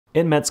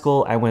In med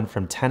school, I went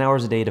from 10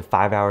 hours a day to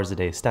 5 hours a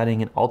day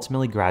studying and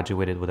ultimately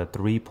graduated with a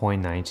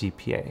 3.9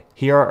 GPA.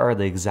 Here are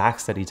the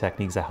exact study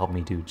techniques that helped me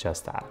do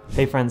just that.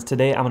 Hey friends,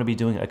 today I'm going to be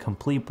doing a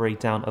complete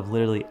breakdown of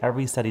literally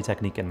every study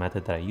technique and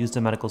method that I used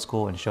in medical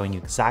school and showing you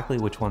exactly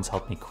which ones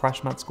helped me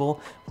crush med school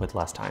with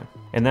less time.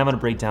 And then I'm going to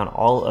break down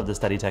all of the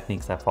study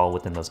techniques that fall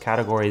within those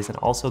categories and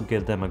also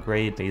give them a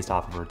grade based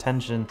off of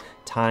retention,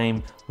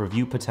 time,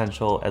 review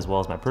potential, as well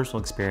as my personal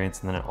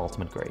experience, and then an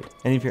ultimate grade.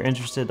 And if you're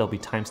interested, there'll be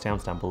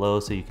timestamps down below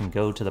so you can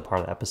go to the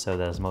part of the episode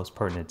that is most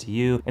pertinent to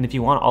you. And if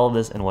you want all of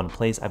this in one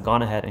place, I've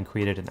gone ahead and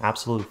created an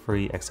absolute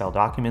free Excel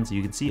document so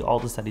you can see all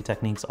the study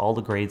techniques, all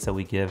the grades that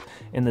we give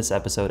in this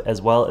episode, as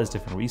well as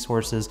different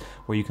resources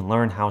where you can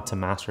learn how to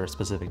master a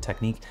specific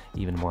technique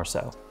even more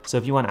so. So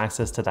if you want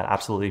access to that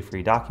absolutely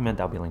free document,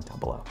 that'll be linked down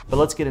below. But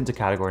let's get into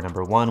category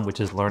number one, which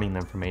is learning the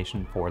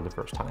information for the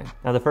first time.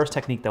 Now, the first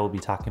technique that we'll be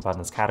talking about in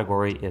this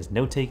category is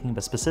note-taking,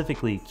 but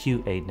specifically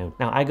QA note.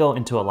 Now, I go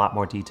into a lot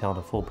more detail and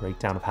a full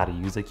breakdown of how to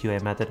use the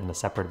QA method in a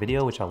separate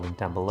video, which I'll link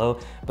down below.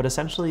 But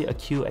essentially, a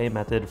QA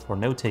method for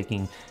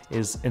note-taking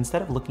is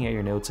instead of looking at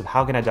your notes of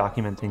how can I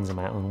document things in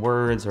my own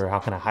words or how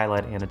can I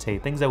highlight,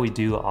 annotate, things that we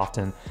do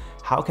often,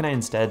 how can I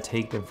instead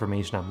take the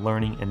information I'm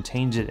learning and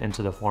change it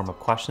into the form of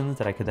questions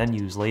that I could then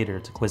use later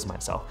to quiz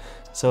myself?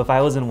 So if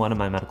I was in one of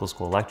my medical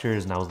school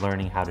lectures and I was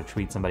learning how to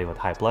treat somebody with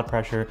high blood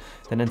pressure,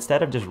 then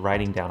instead of just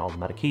writing down all the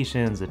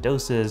medications, the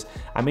doses,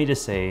 I may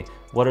just say,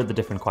 what are the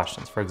different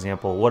questions? For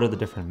example, what are the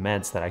different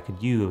meds that I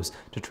could use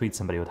to treat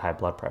somebody with high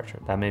blood pressure?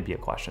 That may be a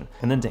question.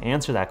 And then to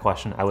answer that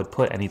question, I would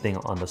put anything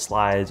on the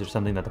slides or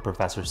something that the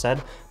professor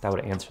said that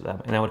would answer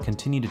them. And I would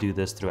continue to do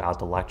this throughout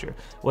the lecture.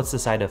 What's the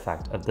side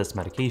effect of this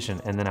medication?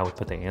 And then I would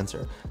put the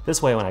answer.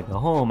 This way, when I go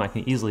home, I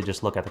can easily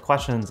just look at the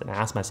questions and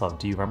ask myself,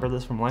 do you remember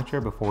this from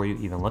lecture before you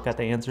even look at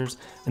the answers?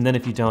 And then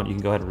if you don't, you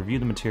can go ahead and review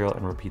the material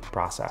and repeat the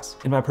process.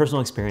 In my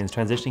personal experience,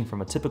 transitioning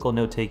from a typical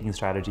note-taking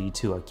strategy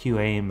to a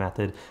QA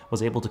method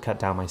was able to cut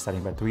down my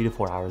studying by 3 to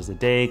 4 hours a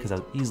day because I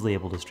was easily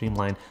able to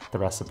streamline the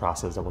rest of the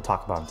process that we'll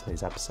talk about in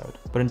today's episode.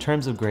 But in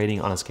terms of grading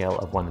on a scale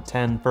of 1 to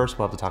 10, first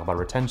we'll have to talk about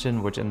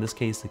retention, which in this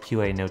case, the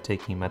QA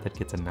note-taking method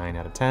gets a 9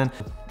 out of 10.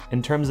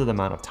 In terms of the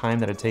amount of time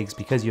that it takes,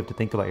 because you have to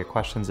think about your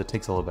questions, it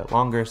takes a little bit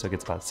longer, so it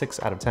gets about a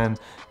 6 out of 10.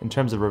 In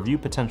terms of review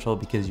potential,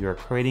 because you're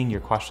creating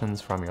your questions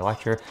from your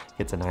lecture, it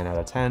gets a 9 out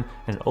of 10,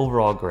 and an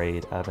overall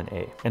grade of an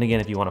A. And again,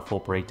 if you want a full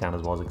breakdown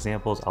as well as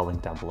examples, I'll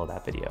link down below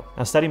that video.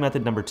 Now, study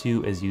method number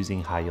 2 is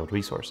using high yield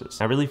resources.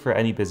 Now, really for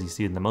any busy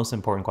student, the most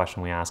important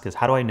question we ask is,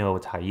 how do I know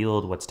what's high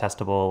yield, what's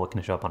testable, what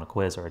can show up on a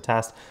quiz or a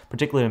test,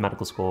 particularly in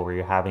medical school where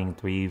you're having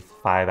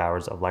 3-5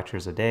 hours of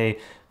lectures a day,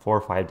 4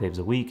 or 5 days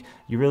a week,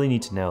 you really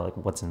need to know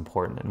what's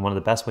important. And one of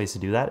the best ways to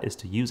do that is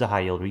to use a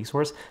high yield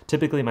resource.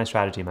 Typically my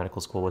strategy in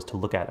medical school was to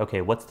look at,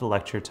 okay, what's the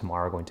lecture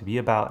tomorrow going to be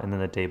about? And then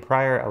the day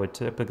prior, I would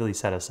typically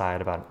set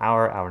aside about an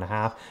hour, hour and a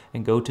half,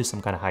 and go to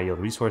some kind of high yield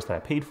resource that I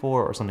paid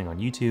for or something on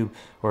YouTube,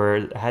 where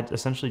it had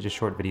essentially just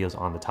short videos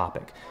on the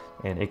topic.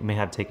 And it may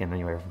have taken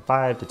anywhere from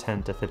 5 to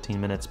 10 to 15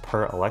 minutes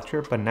per a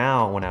lecture. But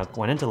now when I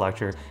went into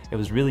lecture, it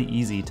was really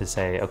easy to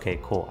say, okay,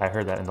 cool, I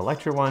heard that in the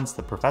lecture once,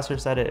 the professor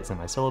said it, it's in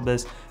my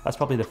syllabus. That's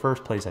probably the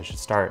first place I should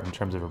start in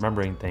terms of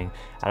remembering things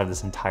out of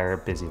this entire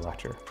busy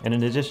lecture. And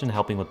in addition,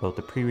 helping with both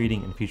the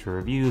pre-reading and future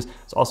reviews,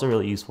 it's also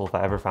really useful if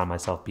I ever found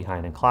myself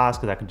behind in class,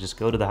 because I could just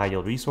go to the high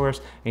yield resource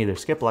and either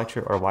skip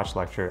lecture or watch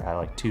lecture at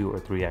like 2 or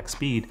 3x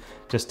speed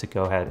just to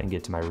go ahead and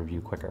get to my review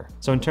quicker.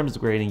 So in terms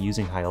of grading,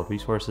 using high yield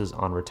resources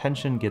on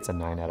retention gets a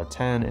 9 out of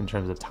 10. In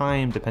terms of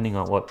time, depending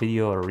on what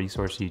video or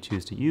resource you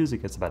choose to use,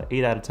 it gets about an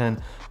 8 out of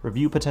 10.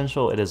 Review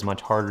potential, it is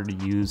much harder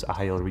to use a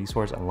high yield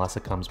resource unless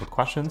it comes with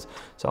questions.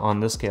 So on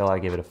this scale, I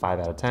gave it a 5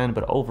 out of 10,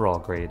 but overall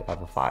grade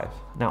of a 5.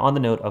 Now on the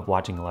note of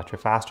watching a lecture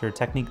faster,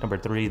 technique number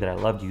 3 that I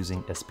loved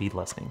using is speed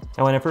listening.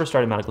 Now when I first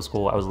started medical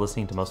school, I was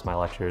listening to most of my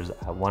lectures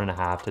at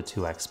 1.5 to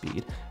 2x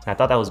speed. And I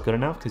thought that was good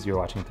enough because you're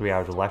watching 3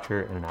 hours of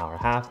lecture in an hour and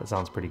a half. That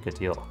sounds pretty good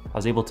deal. I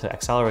was able to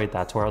accelerate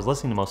that to where I was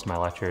listening to most of my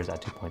lectures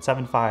at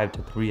 2.75 to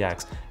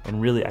 3x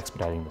and really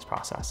expediting this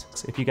process.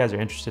 So if you guys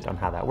are interested on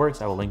how that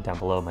works, I will link down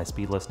below my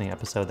speed listening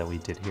episode that we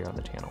did here on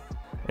the channel.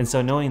 And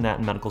so knowing that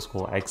in medical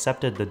school, I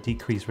accepted the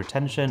decreased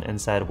retention and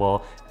said,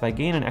 well, if I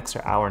gain an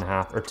extra hour and a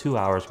half or 2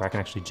 hours where I can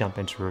actually jump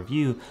into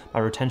review, my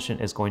retention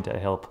is going to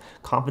help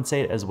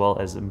compensate as well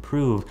as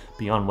improve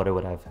beyond what it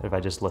would have if I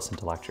just listened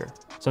to lecture.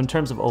 So in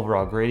terms of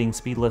overall grading,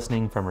 speed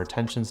listening from a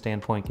retention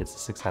standpoint gets a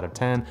 6 out of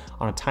 10.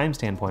 On a time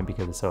standpoint,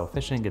 because it's so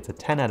efficient, gets a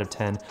 10 out of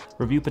 10.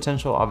 Review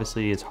potential,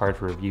 obviously it's hard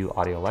to review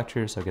audio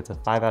lectures, so it gets a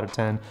 5 out of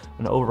 10,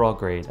 an overall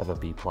grade of a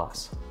B+.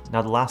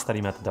 Now the last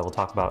study method that we'll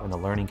talk about in the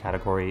learning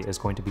category is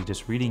going to be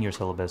just reading reading your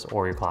syllabus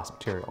or your class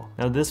material.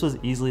 Now, this was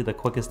easily the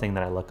quickest thing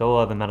that I let go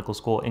of in medical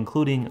school,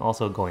 including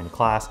also going to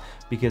class,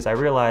 because I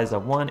realized that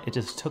one, it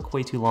just took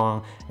way too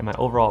long and my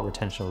overall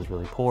retention was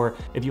really poor.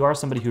 If you are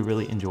somebody who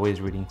really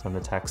enjoys reading from the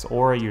text,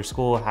 or your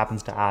school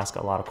happens to ask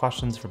a lot of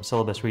questions from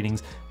syllabus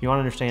readings, you want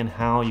to understand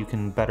how you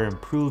can better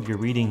improve your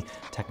reading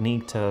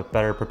technique to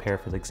better prepare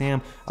for the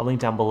exam, I'll link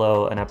down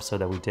below an episode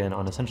that we did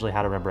on essentially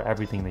how to remember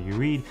everything that you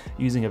read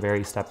using a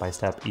very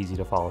step-by-step, easy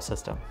to follow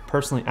system.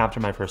 Personally,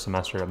 after my first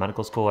semester at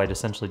medical school, I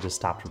essentially just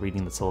stopped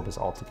reading the syllabus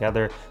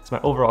altogether. So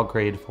my overall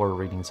grade for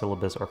reading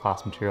syllabus or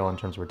class material in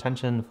terms of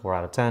retention, 4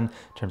 out of 10. In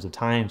terms of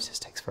time, it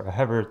just takes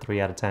forever,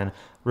 3 out of 10.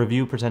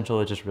 Review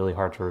potential is just really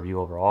hard to review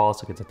overall,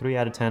 so it gets a 3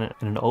 out of 10 and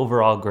an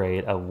overall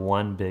grade of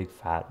 1 big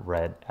fat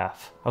red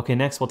F. Okay,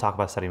 next we'll talk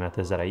about study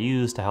methods that I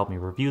use to help me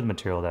review the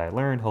material that I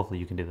learned. Hopefully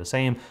you can do the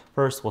same.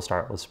 First, we'll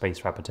start with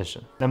spaced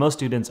repetition. Now, most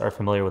students are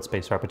familiar with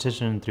spaced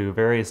repetition through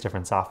various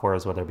different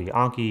softwares, whether it be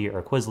Anki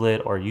or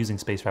Quizlet, or using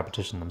spaced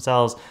repetition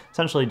themselves,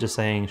 essentially just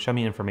saying, show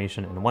me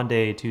information in 1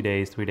 day, 2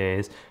 days, 3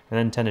 days, and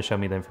then tend to show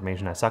me the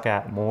information I suck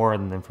at more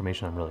than the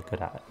information I'm really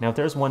good at. Now, if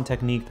there's one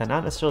technique that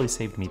not necessarily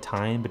saved me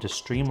time, but just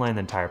streamlined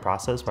the entire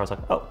process, where I was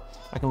like, oh,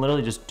 I can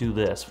literally just do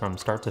this from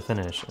start to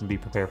finish and be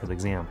prepared for the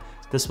exam,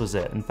 this was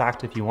it. In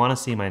fact, if you want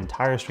to see my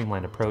entire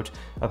streamlined approach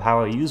of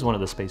how I use one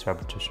of the spaced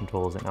repetition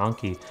tools in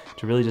Anki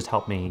to really just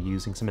help me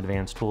using some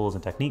advanced tools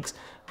and techniques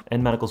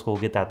in medical school,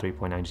 get that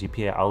 3.9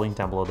 GPA, I'll link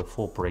down below the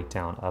full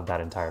breakdown of that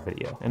entire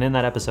video. And in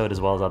that episode,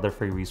 as well as other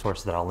free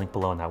resources that I'll link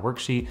below in that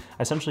worksheet,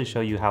 I essentially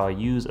show you how I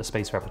use a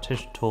spaced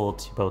repetition tool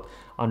to both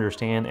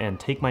understand and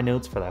take my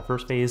notes for that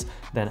first phase,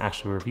 then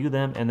actually review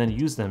them, and then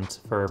use them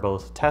for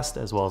both test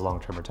as well as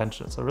long-term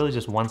retention. So really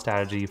just one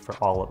strategy for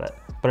all of it.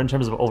 But in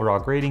terms of overall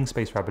grading,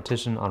 spaced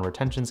repetition on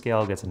retention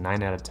scale gets a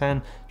 9 out of 10.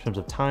 In terms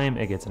of time,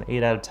 it gets an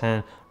 8 out of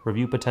 10.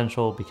 Review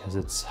potential, because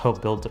it's so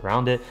built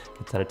around it,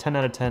 gets at a 10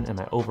 out of 10, and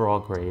my overall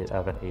grade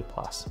of an A+.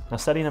 Now,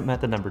 studying up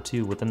method number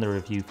 2 within the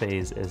review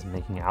phase is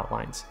making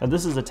outlines. Now,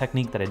 this is a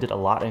technique that I did a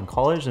lot in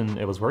college, and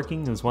it was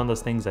working. It was one of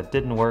those things that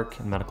didn't work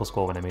in medical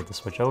school when I made the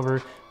switch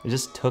over. It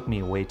just took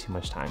me way too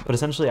much time. But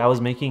essentially, I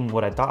was making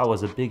what I thought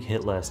was a big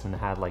hit list, and it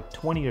had like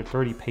 20 or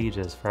 30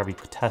 pages for every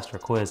test or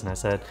quiz, and I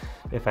said,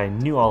 if I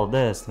knew all of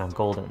this, then I'm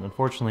golden.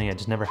 Unfortunately, I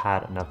just never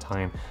had enough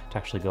time to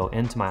actually go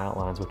into my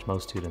outlines, which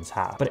most students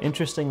have. But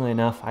interestingly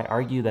enough, I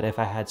argue that if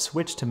I had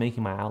switched to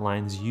making my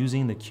outlines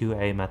using the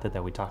QA method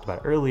that we talked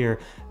about earlier,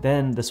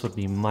 then this would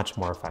be much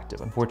more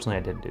effective. Unfortunately, I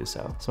didn't do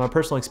so. So my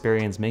personal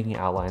experience making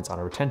outlines on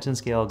a retention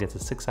scale gets a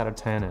 6 out of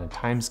 10, and a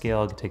time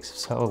scale, it takes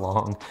so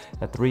long,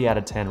 a 3 out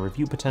of 10,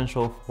 review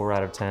potential, 4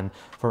 out of 10,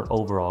 for an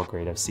overall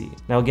grade of C.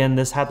 Now again,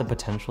 this had the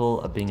potential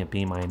of being a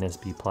B-,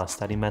 B+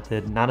 study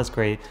method, not as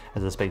great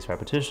as the spaced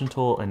repetition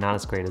tool, and not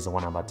as great as the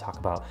one I'm about to talk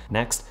about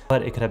next,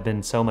 but it could have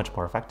been so much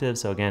more effective.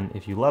 So again,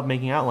 if you love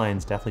making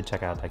outlines, definitely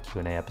check out that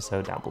Q&A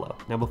episode down below.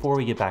 Now, before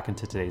we get back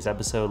into today's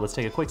episode, let's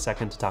take a quick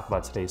second to talk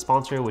about today's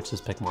sponsor, which is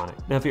Picmonic.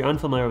 Now, if you're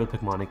unfamiliar with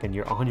Picmonic and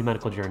you're on your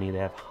medical journey, they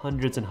have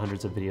hundreds and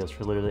hundreds of videos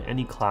for literally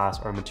any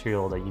class or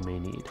material that you may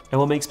need. And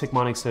what makes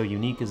Picmonic so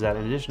unique is that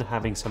in addition to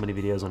having so many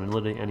videos on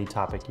literally any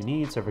topic you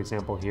need, so for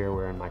example, here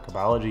we're in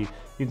microbiology,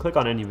 you can click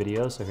on any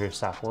video, so here's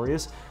Staph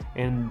aureus,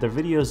 and the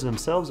videos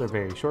themselves are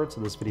very short,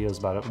 so this video is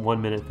about 1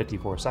 minute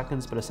 54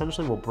 seconds, but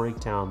essentially will break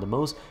down the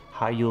most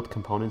high yield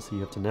components that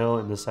you have to know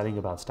in this setting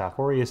about Staph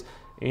aureus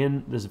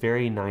in this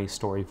very nice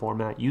story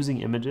format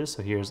using images.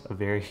 So here's a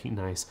very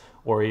nice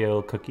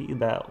Oreo cookie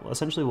that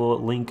essentially will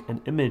link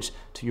an image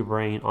to your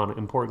brain on an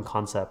important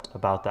concept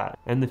about that.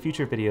 And in the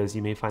future videos,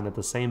 you may find that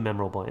the same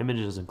memorable image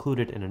is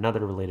included in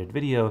another related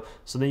video,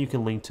 so then you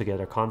can link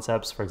together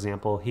concepts. For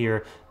example,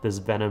 here, this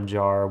venom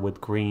jar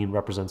with green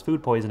represents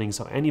food poisoning,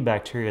 so any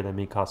bacteria that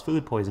may cause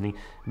food poisoning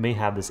may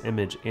have this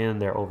image in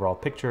their overall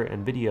picture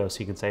and video, so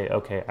you can say,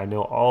 okay, I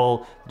know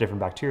all the different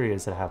bacteria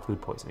that have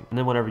food poisoning. And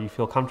then whenever you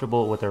feel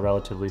comfortable with a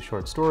relatively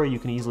short story, you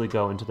can easily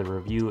go into the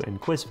review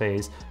and quiz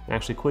phase and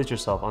actually quiz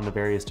yourself on the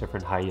various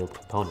different high yield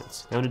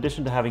components. Now, in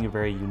addition to having a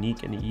very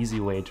unique and easy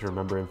way to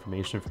remember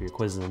information for your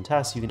quizzes and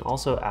tests, you can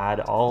also add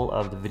all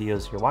of the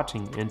videos you're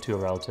watching into a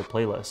relative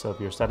playlist. So if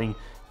you're studying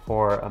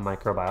for a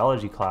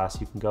microbiology class,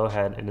 you can go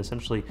ahead and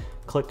essentially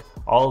click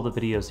all of the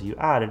videos that you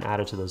add and add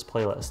it to those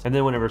playlists. And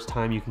then whenever it's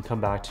time, you can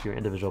come back to your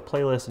individual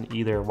playlist and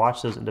either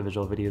watch those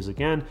individual videos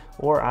again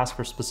or ask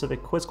for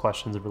specific quiz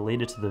questions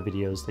related to the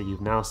videos that you've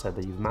now said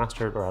that you've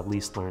mastered or at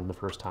least learned the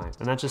first time.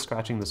 And that's just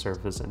scratching the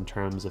surface in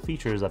terms of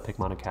features that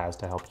Picmonic has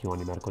to help you on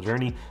your medical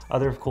journey.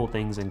 Other cool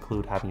things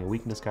include having a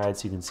weakness guide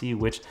so you can see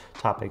which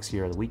topics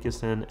you're the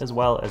weakest in, as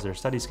well as their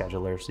study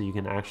scheduler, so you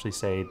can actually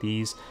say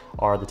these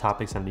are the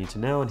topics I need to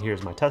know and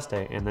here's my test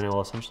day, and then it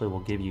will essentially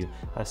give you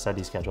a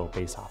study schedule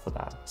based off of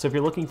that. So if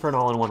you're looking for an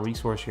all-in-one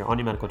resource, you're on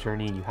your medical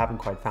journey and you haven't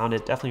quite found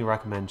it, definitely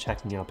recommend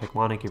checking out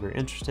Picmonic if you're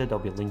interested.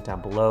 There'll be a link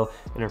down below,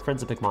 and our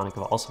friends at Picmonic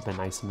have also been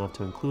nice enough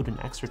to include an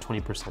extra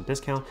 20%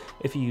 discount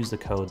if you use the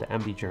code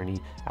TheMDJourney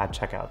at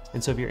checkout.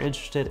 And so if you're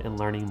interested in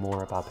learning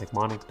more about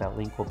Picmonic, that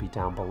link will be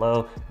down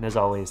below. And as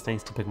always,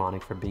 thanks to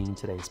Picmonic for being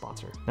today's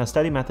sponsor. Now,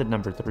 study method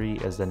number 3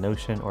 is the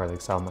Notion or the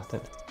Excel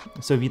method.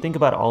 So if you think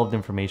about all of the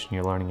information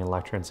you're learning in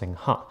lecture and saying,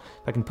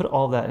 if I can put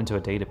all of that into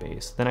a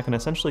database, then I can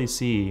essentially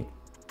see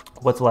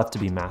what's left to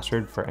be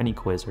mastered for any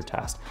quiz or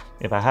test.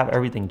 If I have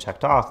everything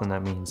checked off, then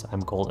that means I'm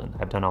golden.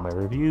 I've done all my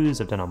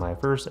reviews, I've done all my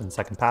first and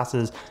second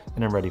passes,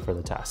 and I'm ready for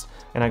the test.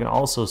 And I can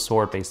also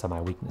sort based on my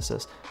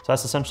weaknesses. So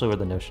that's essentially where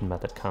the Notion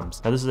method comes.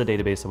 Now, this is a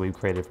database that we've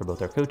created for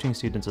both our coaching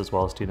students as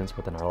well as students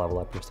within our Level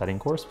Up Your Studying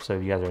course. So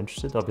if you guys are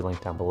interested, there'll be a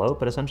link down below.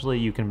 But essentially,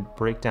 you can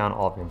break down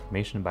all of your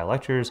information by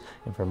lectures,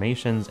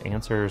 informations,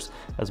 answers,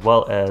 as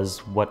well as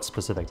what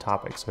specific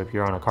topics. So if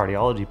you're on a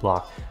cardiology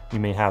block,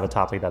 you may have a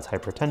topic that's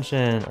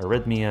hypertension,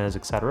 arrhythmias,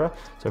 etc.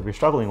 So if you're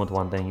struggling with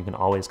one thing, you can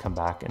always come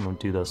back and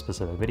do those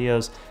specific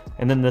videos.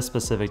 And then this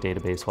specific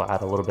database will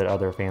add a little bit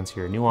other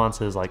fancier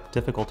nuances like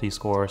difficulty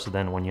score. So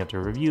then when you have to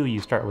review, you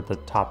start with the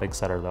topics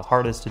that are the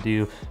hardest to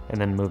do and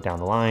then move down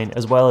the line,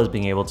 as well as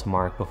being able to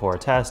mark before a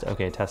test,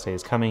 okay, test day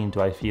is coming.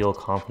 Do I feel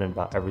confident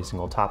about every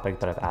single topic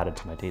that I've added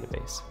to my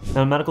database?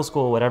 Now in medical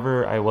school,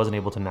 whatever I wasn't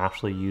able to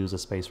naturally use a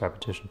spaced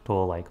repetition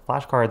tool like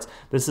flashcards,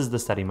 this is the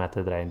study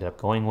method that I ended up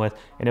going with.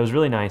 And it was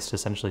really nice to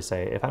essentially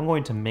say, if I'm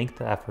going to make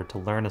the effort to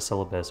learn a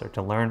syllabus or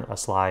to learn a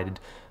slide,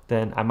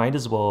 then I might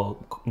as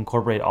well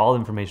incorporate all the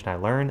information I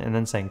learn and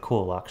then saying,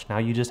 cool, Laksh, now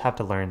you just have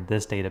to learn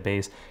this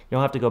database. You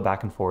don't have to go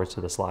back and forth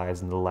to the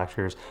slides and the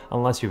lectures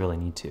unless you really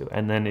need to.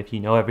 And then if you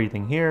know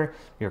everything here,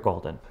 you're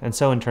golden. And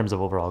so in terms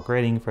of overall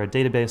grading for a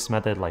database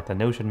method like the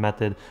Notion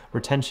method,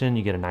 retention,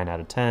 you get a 9 out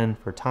of 10.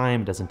 For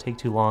time, it doesn't take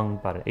too long,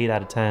 about an 8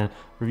 out of 10.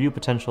 Review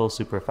potential,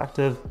 super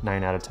effective,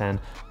 9 out of 10.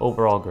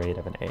 Overall grade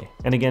of an A.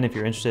 And again, if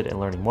you're interested in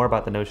learning more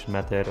about the Notion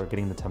method or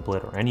getting the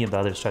template or any of the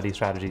other study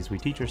strategies we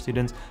teach our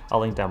students, I'll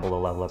link down below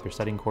Level Up Your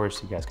Studying course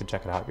so you guys can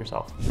check it out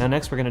yourself. Now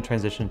next, we're going to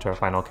transition to our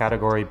final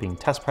category, being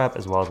test prep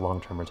as well as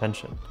long-term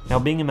retention. Now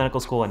being in medical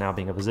school and now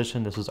being a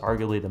physician, this was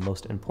arguably the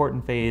most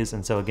important phase.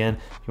 And so again,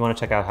 if you want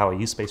to check out how I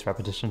use spaced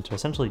repetition to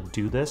essentially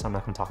do this, I'm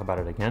not going to talk about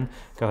it again.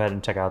 Go ahead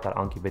and check out that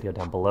Anki video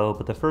down below.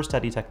 But the first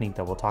study technique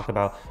that we'll talk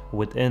about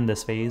within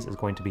this phase is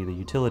going to be the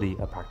utility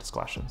of practice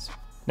questions.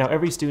 Now,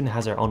 every student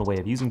has their own way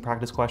of using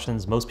practice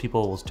questions. Most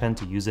people will tend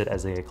to use it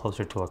as they get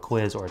closer to a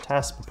quiz or a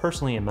test, but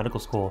personally in medical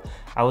school,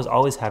 I was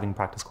always having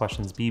practice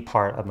questions be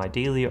part of my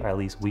daily or at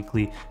least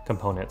weekly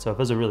component. So if it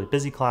was a really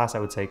busy class, I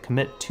would say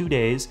commit 2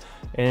 days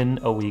in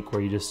a week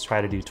where you just try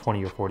to do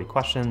 20 or 40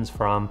 questions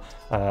from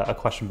a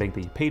question bank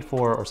that you paid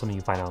for or something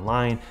you find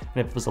online.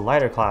 And if it was a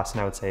lighter class,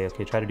 then I would say,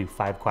 okay, try to do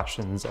 5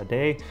 questions a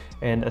day.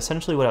 And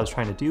essentially what I was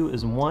trying to do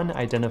is 1,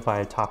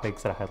 identify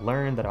topics that I had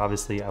learned that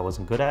obviously I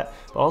wasn't good at,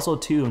 but also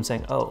 2, I'm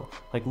saying, oh,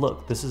 like,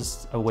 look, this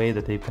is a way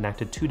that they've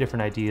connected 2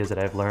 different ideas that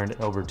I've learned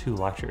over 2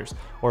 lectures.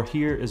 Or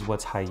here is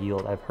what's high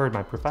yield. I've heard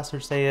my professor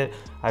say it.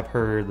 I've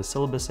heard the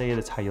syllabus say it.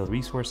 It's high yield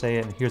resource say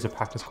it. And here's a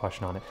practice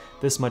question on it.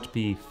 This must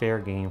be fair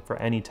game for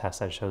any test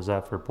that shows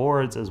up for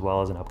boards as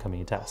well as an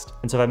upcoming test.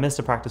 And so if I missed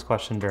a practice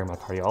question during my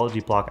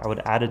cardiology block, I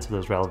would add it to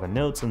those relevant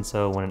notes. And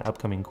so when an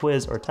upcoming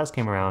quiz or test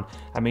came around,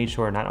 I made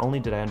sure not only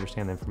did I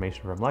understand the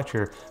information from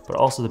lecture, but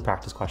also the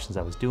practice questions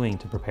I was doing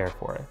to prepare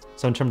for it.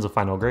 So in terms of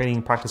final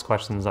grading, practice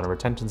questions on a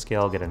retention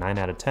scale get a 9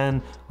 out of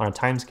 10. On a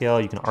time scale,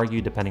 you can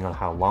argue depending on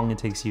how long it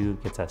takes you,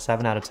 it gets a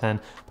 7 out of 10,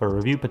 but a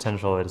review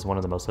potential, it is one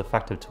of the most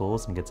effective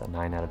tools and gets a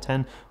 9 out of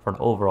 10 for an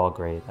overall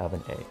grade of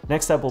an A.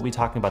 Next up, we'll be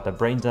talking about the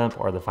brain dump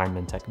or the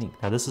Feynman technique.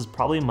 Now this is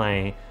probably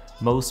my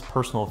most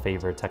personal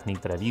favorite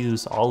technique that I've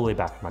used all the way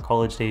back from my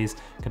college days,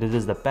 because it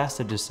is the best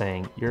at just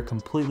saying you're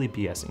completely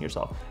BSing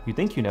yourself. You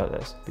think you know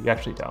this, but you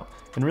actually don't.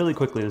 And really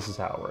quickly, this is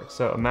how it works.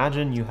 So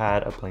imagine you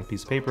had a blank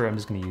piece of paper. I'm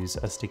just going to use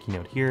a sticky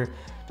note here,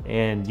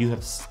 and you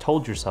have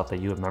told yourself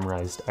that you have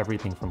memorized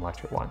everything from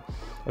lecture 1.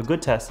 A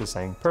good test is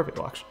saying, perfect,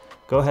 Laksh.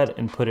 Go ahead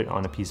and put it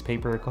on a piece of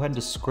paper. Go ahead and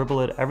just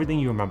scribble it, everything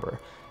you remember.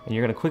 And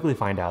you're going to quickly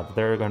find out that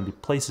there are going to be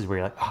places where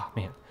you're like, oh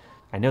man,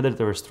 I know that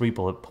there was 3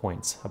 bullet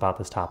points about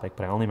this topic,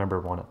 but I only remember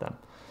 1 of them.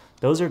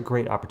 Those are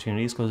great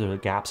opportunities because those are the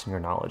gaps in your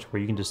knowledge where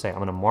you can just say, I'm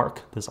going to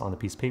mark this on the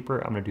piece of paper.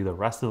 I'm going to do the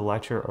rest of the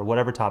lecture or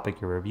whatever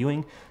topic you're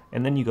reviewing.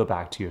 And then you go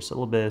back to your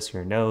syllabus,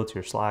 your notes,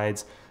 your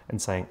slides,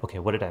 and saying, okay,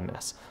 what did I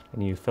miss?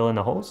 And you fill in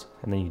the holes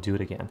and then you do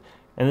it again.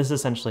 And this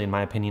essentially, in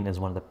my opinion, is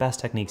one of the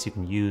best techniques you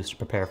can use to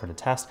prepare for the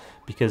test,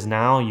 because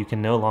now you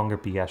can no longer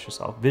BS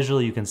yourself.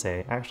 Visually, you can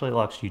say, actually,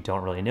 Laksh, you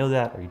don't really know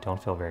that, or you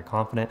don't feel very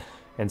confident.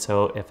 And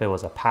so if it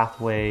was a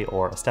pathway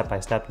or a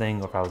step-by-step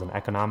thing, or if I was in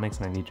economics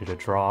and I needed to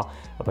draw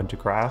a bunch of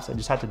graphs, I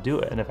just had to do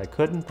it. And if I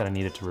couldn't, then I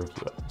needed to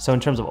review it. So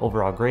in terms of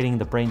overall grading,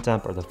 the brain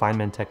dump or the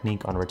Feynman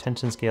technique on a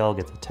retention scale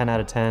gets a 10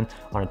 out of 10.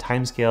 On a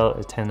time scale,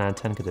 a 10 out of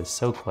 10 because it's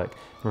so quick.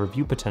 In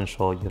review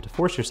potential, you have to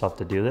force yourself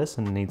to do this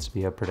and it needs to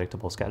be a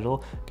predictable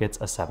schedule, gets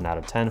a 7 out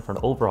of 10 for an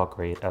overall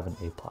grade of an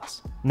A+.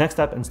 Next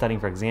up, in studying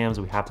for exams,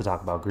 we have to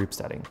talk about group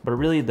studying. But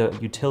really the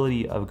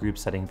utility of group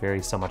studying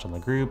varies so much on the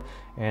group,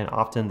 and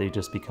often they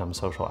just become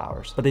social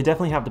hours. But they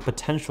definitely have the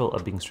potential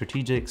of being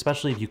strategic,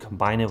 especially if you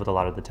combine it with a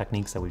lot of the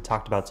techniques that we've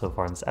talked about so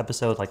far in this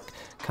episode, like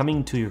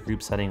coming to your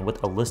group setting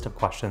with a list of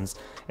questions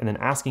and then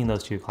asking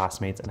those to your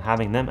classmates and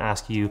having them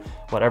ask you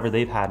whatever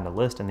they've had in a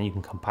list, and then you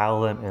can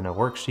compile them in a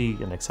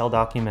worksheet, an Excel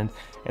document,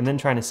 and then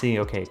trying to see,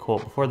 okay, cool,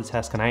 before the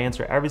test, can I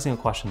answer every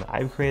single question that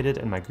I've created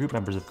and my group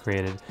members have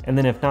created? And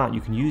then if not,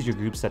 you can use your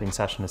group setting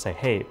session to say,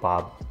 hey,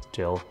 Bob,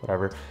 Jill,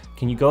 whatever,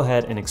 can you go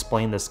ahead and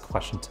explain this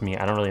question to me?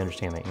 I don't really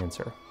understand the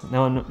answer.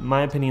 Now, in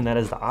my opinion, that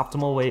is the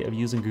optimal way of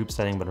using group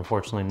setting, but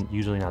unfortunately,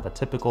 usually not the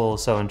typical.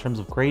 So in terms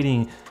of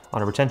grading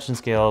on a retention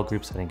scale,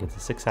 group setting gets a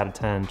 6 out of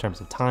 10. In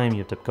terms of time, you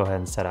have to go ahead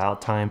and set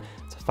out time.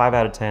 It's a 5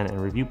 out of 10,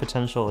 and review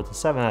potential, it's a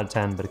 7 out of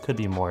 10, but it could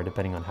be more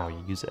depending on how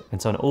you use it.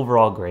 And so an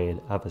overall grade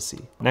of a C.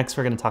 Next,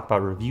 we're going to talk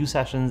about review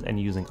sessions and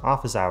using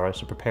office hours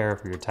to prepare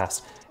for your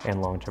tests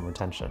and long-term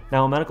retention.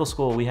 Now, in medical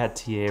school, we had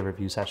TA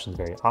review sessions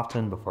very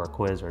often before a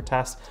quiz or a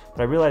test,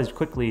 but I realized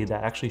quickly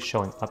that actually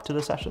showing up to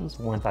the sessions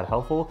weren't that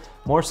helpful.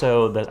 More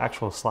so, the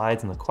actual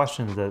slides and the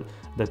questions that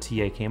the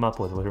TA came up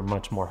with were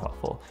much more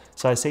helpful.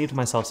 So I saved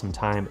myself some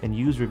time and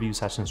used review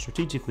sessions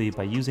strategically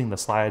by using the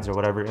slides or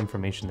whatever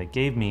information they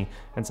gave me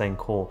and saying,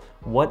 cool,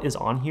 what is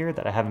on here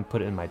that I haven't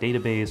put in my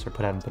database or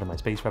haven't put in my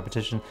spaced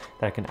repetition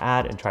that I can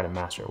add and try to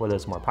master, whether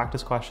it's more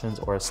practice questions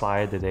or a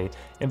slide that they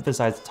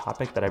emphasize the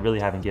topic that I really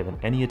haven't given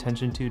any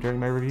attention to during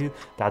my review.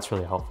 That's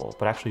really helpful.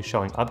 But actually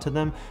showing up to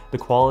them, the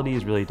quality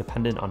is really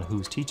dependent on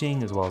who's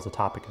teaching as well as the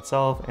topic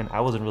itself. And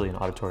I wasn't really an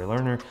auditory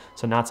learner,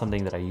 so not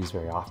something that I use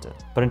very often.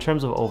 But in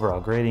terms of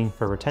overall grading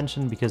for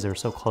retention, because they were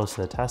so close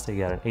to the test, they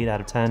got an 8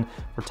 out of 10.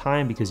 For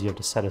time, because you have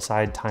to set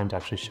aside time to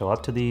actually show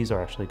up to these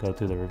or actually go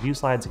through the review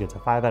slides, it gets a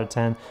 5 out of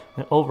 10.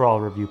 An overall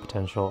review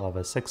potential of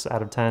a 6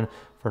 out of 10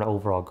 for an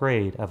overall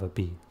grade of a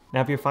B. Now,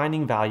 if you're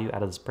finding value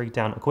out of this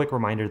breakdown, a quick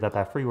reminder that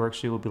that free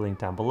worksheet will be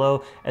linked down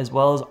below, as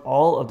well as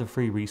all of the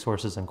free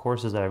resources and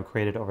courses that I've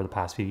created over the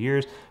past few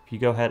years. If you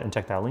go ahead and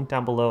check that link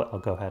down below, I'll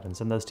go ahead and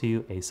send those to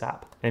you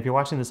ASAP. And if you're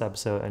watching this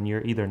episode and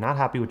you're either not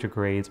happy with your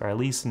grades, or at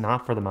least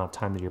not for the amount of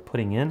time that you're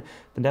putting in,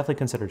 then definitely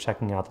consider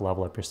checking out the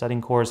Level Up Your Studying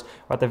course,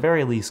 or at the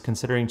very least,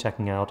 considering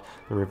checking out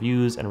the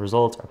reviews and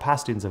results our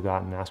past students have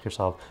gotten and ask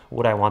yourself,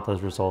 would I want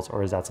those results,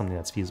 or is that something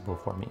that's feasible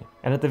for me?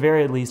 And at the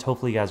very least,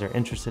 hopefully you guys are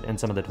interested in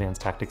some of the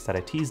advanced tactics that I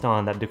teased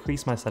on that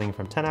decrease my studying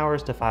from 10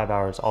 hours to 5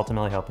 hours,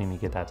 ultimately helping me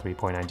get that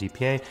 3.9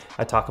 GPA.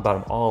 I talk about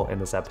them all in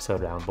this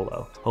episode down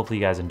below. Hopefully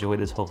you guys enjoyed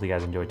this. Hopefully you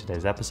guys enjoyed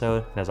today's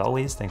episode. And as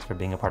always, thanks for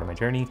being a part of my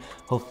journey.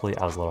 Hopefully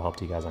I was a little help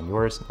to you guys on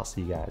yours. I'll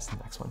see you guys in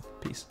the next one.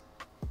 Peace.